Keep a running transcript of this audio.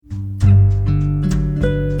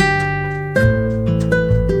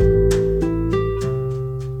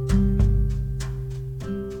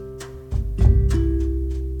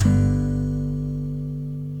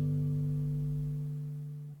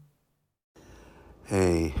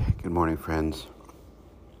Hey, good morning, friends.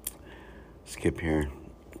 Skip here.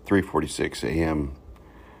 3:46 a.m.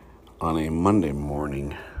 on a Monday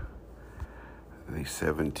morning. The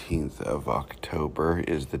 17th of October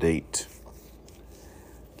is the date.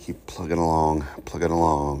 Keep plugging along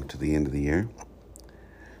to the end of the year.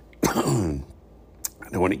 I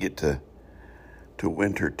don't want to get to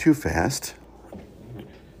winter too fast.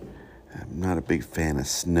 I'm not a big fan of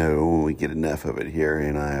snow when we get enough of it here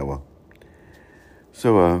in Iowa.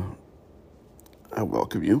 So, I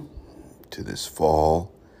welcome you to this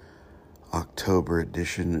fall October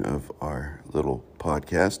edition of our little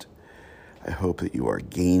podcast. I hope that you are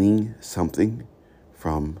gaining something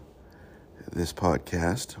from this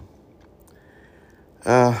podcast.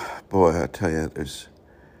 Boy, I tell you, there's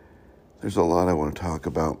a lot I want to talk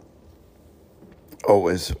about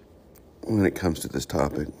always when it comes to this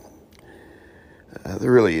topic.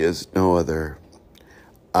 There really is no other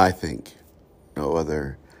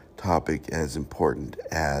topic as important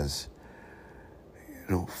as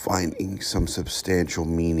finding some substantial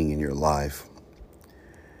meaning in your life.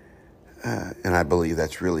 And I believe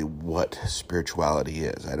that's really what spirituality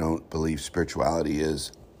is. I don't believe spirituality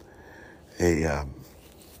is a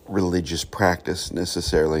religious practice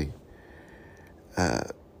necessarily.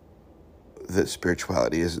 That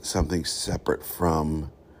spirituality isn't something separate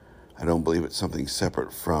from, I don't believe it's something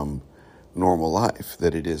separate from normal life,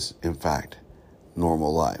 that it is, in fact,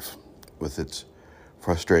 normal life with its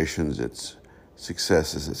frustrations, its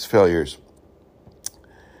successes, its failures,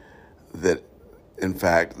 that in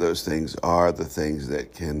fact those things are the things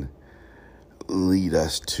that can lead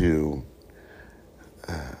us to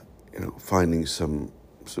finding some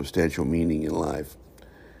substantial meaning in life.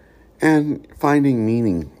 And finding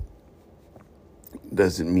meaning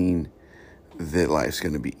doesn't mean that life's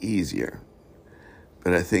going to be easier,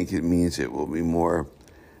 but I think it means it will be more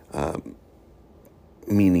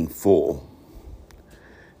meaningful.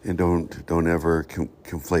 And don't ever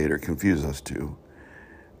conflate or confuse us two.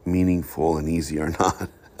 Meaningful and easy are not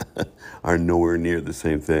are nowhere near the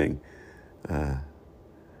same thing.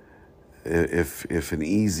 If an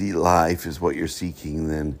easy life is what you're seeking,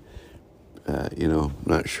 then I'm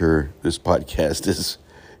not sure this podcast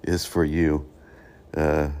is for you.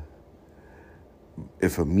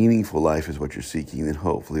 If a meaningful life is what you're seeking, then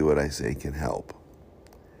hopefully what I say can help.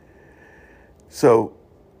 So,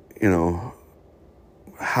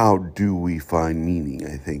 how do we find meaning,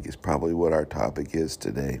 I think, is probably what our topic is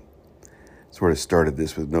today. Sort of started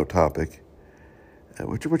this with no topic,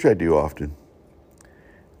 which I do often.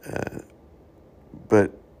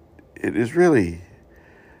 But it is really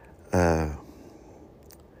about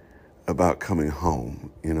coming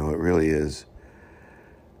home. It really is.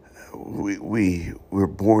 We're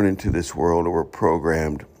born into this world, or we're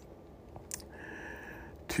programmed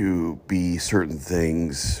to be certain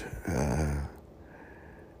things.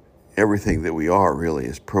 Everything that we are really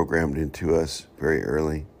is programmed into us very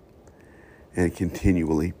early and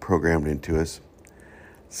continually programmed into us.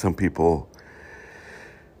 Some people,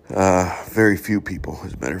 very few people,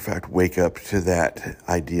 as a matter of fact, wake up to that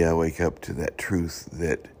idea, wake up to that truth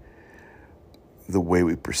that the way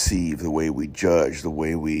we perceive, the way we judge, the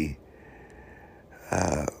way we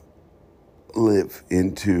live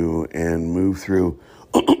into and move through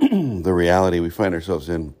the reality we find ourselves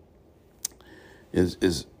in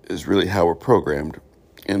is really how we're programmed.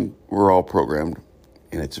 And we're all programmed,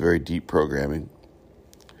 and it's very deep programming.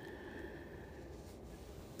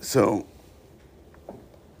 So,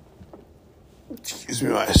 excuse me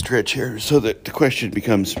while I stretch here. So that the question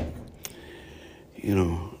becomes,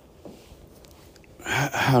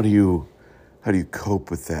 how do you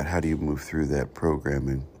cope with that? How do you move through that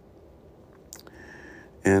programming?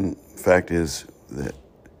 And the fact is that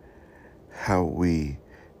how we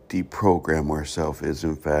deprogram ourselves is,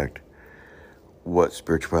 in fact, what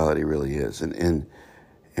spirituality really is. And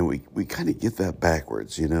we kind of get that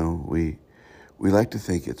backwards, We like to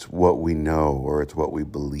think it's what we know or it's what we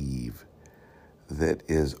believe that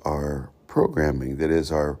is our programming, that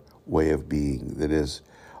is our way of being, that is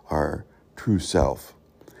our true self,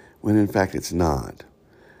 when in fact it's not.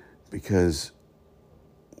 Because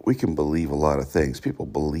we can believe a lot of things. People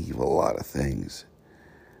believe a lot of things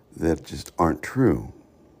that just aren't true.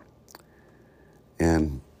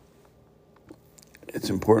 And it's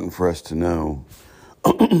important for us to know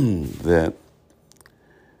that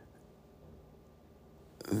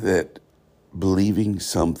believing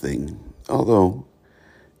something, although,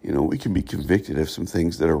 we can be convicted of some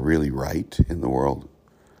things that are really right in the world,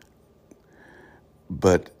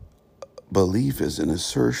 but belief is an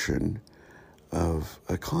assertion of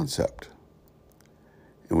a concept.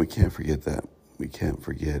 And we can't forget that. We can't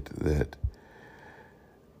forget that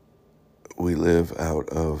we live out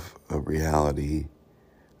of a reality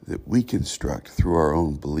that we construct through our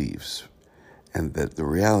own beliefs, and that the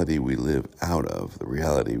reality we live out of, the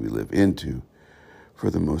reality we live into, for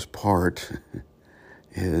the most part,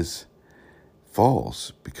 is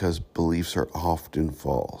false, because beliefs are often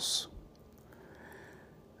false.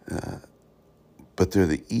 But they're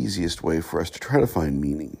the easiest way for us to try to find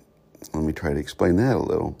meaning. Let me try to explain that a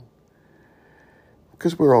little.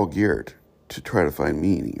 Because we're all geared to try to find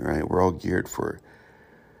meaning, right? We're all geared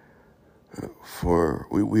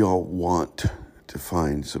we all want to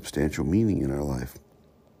find substantial meaning in our life.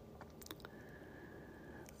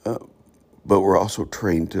 But we're also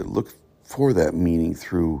trained to look for that meaning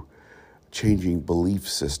through changing belief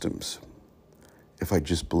systems. If I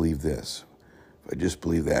just believe this, if I just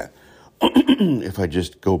believe that, if I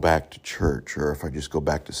just go back to church, or if I just go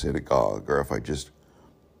back to synagogue, or if I just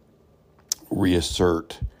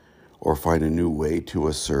reassert or find a new way to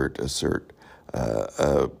assert a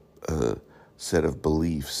set of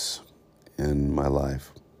beliefs in my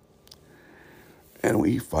life. And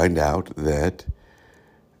we find out that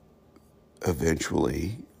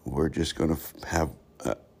eventually we're just going to have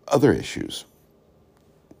other issues,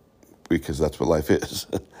 because that's what life is.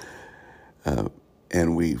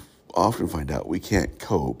 And we often find out we can't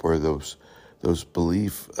cope, or those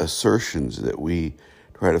belief assertions that we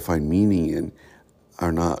try to find meaning in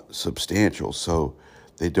are not substantial, so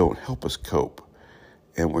they don't help us cope.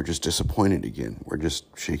 And we're just disappointed again. We're just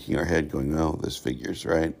shaking our head going, oh, this figures,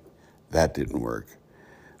 right? That didn't work.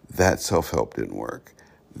 That self-help didn't work.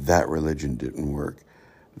 That religion didn't work.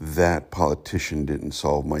 That politician didn't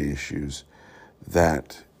solve my issues.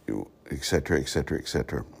 That, et cetera, et cetera, et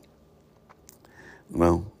cetera.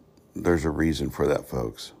 Well, there's a reason for that,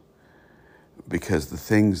 folks. Because the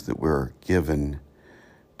things that we're given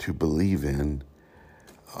to believe in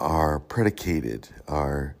are predicated,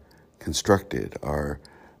 are constructed, are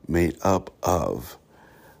made up of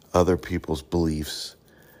other people's beliefs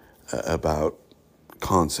about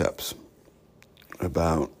concepts,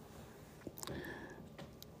 about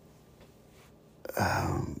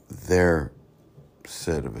their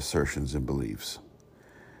set of assertions and beliefs,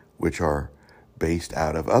 which are based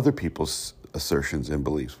out of other people's assertions and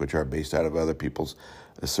beliefs, which are based out of other people's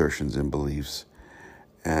assertions and beliefs.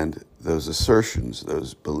 And those assertions,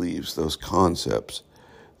 those beliefs, those concepts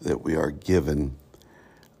that we are given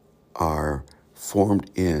are formed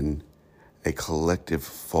in a collective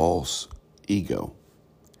false ego.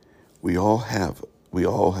 We all have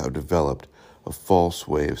developed a false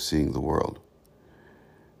way of seeing the world,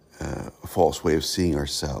 a false way of seeing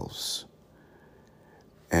ourselves.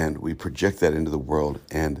 And we project that into the world,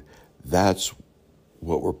 and that's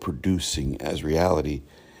what we're producing as reality.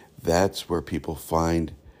 That's where people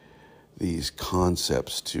find these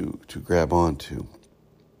concepts to grab onto.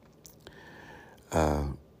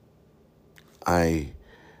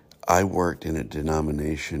 I worked in a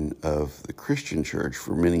denomination of the Christian church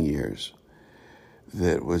for many years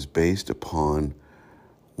that was based upon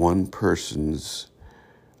one person's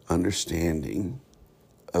understanding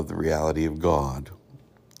of the reality of God.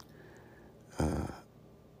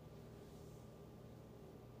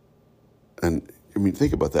 And I mean,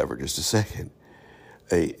 think about that for just a second.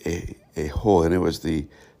 A whole, and it was the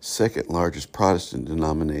second largest Protestant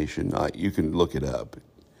denomination. You can look it up.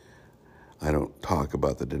 I don't talk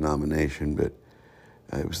about the denomination, but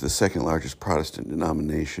it was the second largest Protestant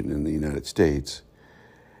denomination in the United States.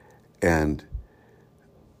 And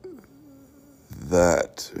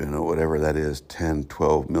that, whatever that is, 10,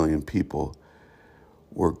 12 million people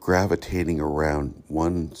were gravitating around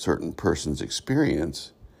one certain person's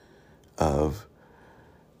experience of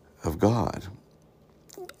God.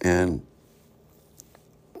 And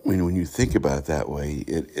when you think about it that way,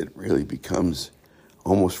 it really becomes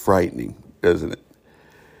almost frightening, doesn't it?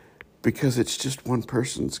 Because it's just one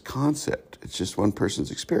person's concept. It's just one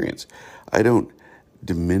person's experience. I don't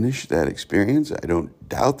diminish that experience. I don't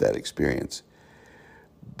doubt that experience.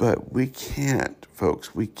 But we can't,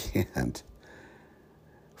 folks, we can't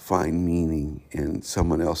find meaning in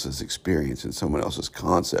someone else's experience, in someone else's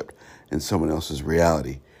concept, in someone else's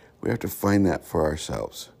reality. We have to find that for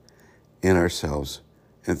ourselves, in ourselves,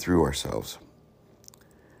 and through ourselves.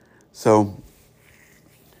 So,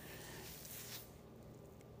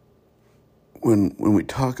 when we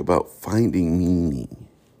talk about finding meaning,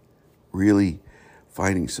 really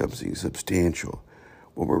finding something substantial,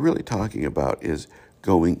 what we're really talking about is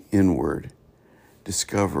going inward,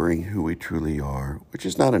 discovering who we truly are, which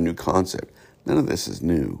is not a new concept. None of this is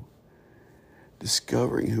new.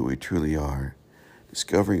 Discovering who we truly are,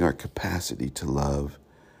 discovering our capacity to love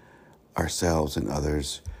ourselves and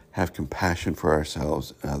others, have compassion for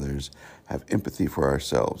ourselves and others, have empathy for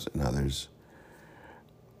ourselves and others.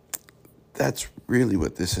 That's really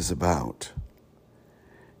what this is about.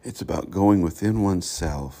 It's about going within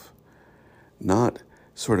oneself, not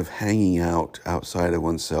sort of hanging out outside of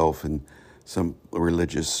oneself in some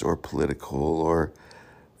religious or political or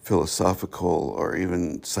philosophical or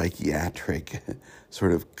even psychiatric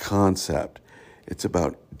sort of concept. It's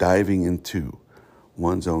about diving into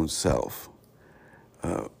one's own self,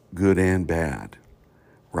 good and bad,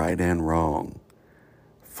 right and wrong,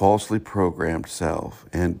 falsely programmed self,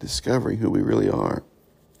 and discovering who we really are.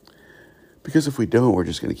 Because if we don't, we're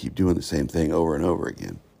just going to keep doing the same thing over and over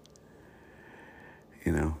again.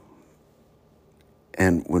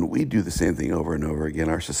 And when we do the same thing over and over again,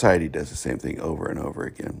 our society does the same thing over and over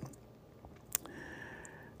again.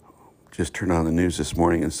 Just turned on the news this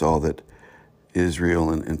morning and saw that Israel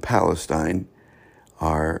and Palestine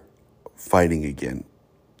are fighting again.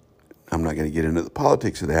 I'm not going to get into the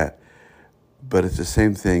politics of that, but it's the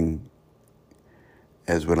same thing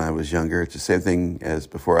as when I was younger. It's the same thing as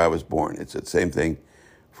before I was born. It's the same thing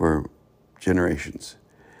for generations.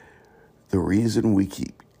 The reason we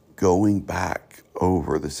keep going back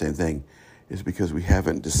over the same thing is because we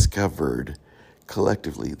haven't discovered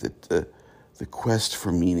collectively that the quest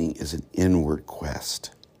for meaning is an inward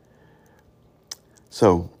quest.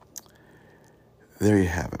 So, there you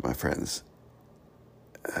have it, my friends.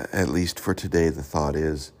 At least for today, the thought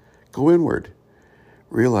is, go inward.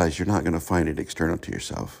 Realize you're not going to find it external to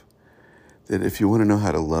yourself. That if you want to know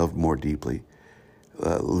how to love more deeply,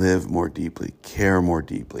 live more deeply, care more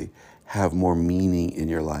deeply, have more meaning in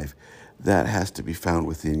your life, that has to be found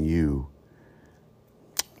within you.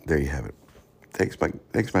 There you have it.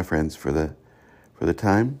 Thanks, my friends, for the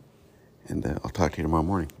time, and I'll talk to you tomorrow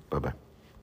morning. Bye-bye.